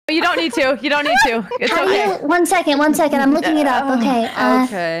need to. You don't need to. It's okay. One second. I'm looking it up. Okay.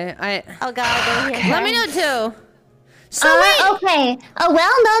 Okay. Oh God. Let me know too. So okay. A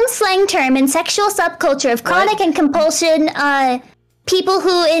well-known slang term in sexual subculture of chronic and compulsion, people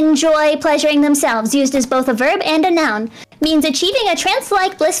who enjoy pleasuring themselves, used as both a verb and a noun, means achieving a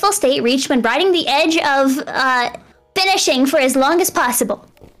trance-like blissful state reached when riding the edge of, finishing for as long as possible.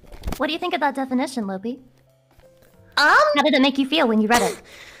 What do you think of that definition, Lopi? How did it make you feel when you read it?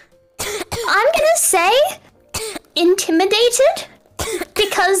 I'm gonna say intimidated,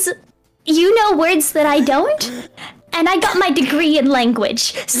 because you know words that I don't. And I got my degree in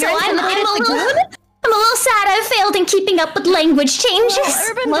language, so I'm a little sad I failed in keeping up with language changes.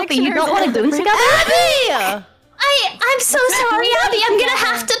 Lopi, you don't want to goon together? Abby! I'm so sorry, Abby. I'm gonna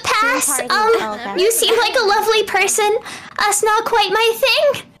have to pass. You seem like a lovely person. Us not quite my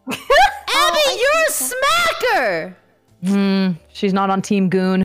thing. Abby, you're a smacker! She's not on Team Goon.